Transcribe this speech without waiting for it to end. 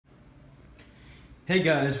Hey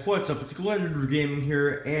guys, what's up? It's Gladiator Gaming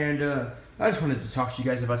here, and I just wanted to talk to you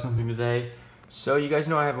guys about something today. So you guys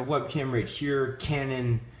know I have a webcam right here,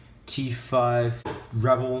 Canon T5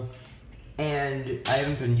 Rebel, and I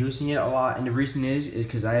haven't been using it a lot, and the reason is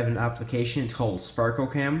because I have an application, it's called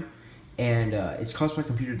SparkleCam, and it's caused my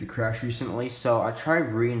computer to crash recently, so I tried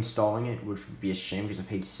reinstalling it, which would be a shame because I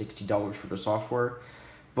paid $60 for the software.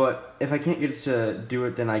 But if I can't get it to do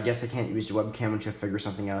it, then I guess I can't use the webcam until I figure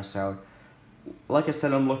something else out. Like I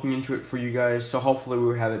said, I'm looking into it for you guys, so hopefully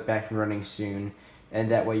we'll have it back and running soon,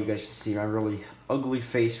 and that way you guys can see my really ugly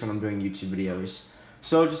face when I'm doing YouTube videos.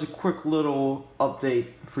 So just a quick little update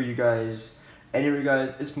for you guys. Anyway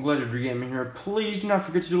guys, it's been Gladiator Gaming here. Please do not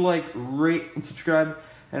forget to like, rate, and subscribe,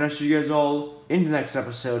 and I'll see you guys all in the next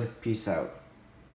episode. Peace out.